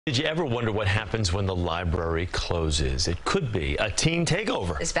Did you ever wonder what happens when the library closes? It could be a teen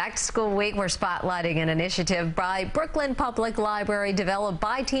takeover. This back-to-school week, we're spotlighting an initiative by Brooklyn Public Library developed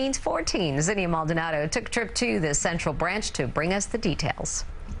by teens for teens. Zinnia Maldonado took a trip to the Central Branch to bring us the details.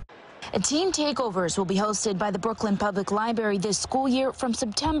 Teen takeovers will be hosted by the Brooklyn Public Library this school year from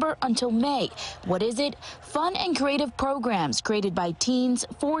September until May. What is it? Fun and creative programs created by teens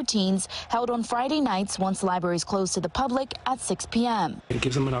for teens, held on Friday nights once libraries close to the public at 6 p.m. It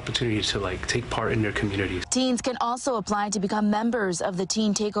gives them an opportunity to take part in their communities. Teens can also apply to become members of the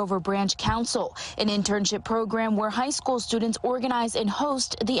Teen Takeover Branch Council, an internship program where high school students organize and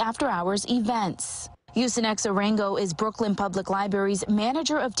host the after-hours events. Yusenex Arango is Brooklyn Public Library's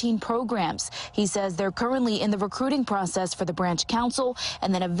manager of teen programs. He says they're currently in the recruiting process for the branch council,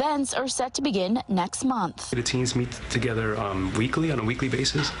 and then events are set to begin next month. The teens meet together weekly, on a weekly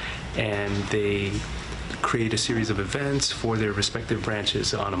basis, and they create a series of events for their respective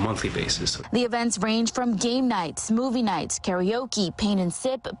branches on a monthly basis. The events range from game nights, movie nights, karaoke, paint and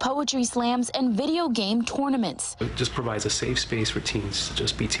sip, poetry slams, and video game tournaments. It just provides a safe space for teens to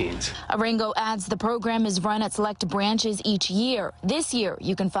just be teens. Arango adds the program is run at select branches each year. This year,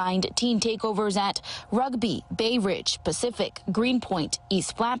 you can find teen takeovers at Rugby, Bay Ridge, Pacific, Greenpoint,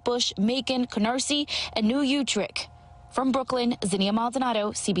 East Flatbush, Macon, Canarsie, and New Utrecht. From Brooklyn, Zinnia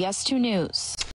Maldonado, CBS 2 News.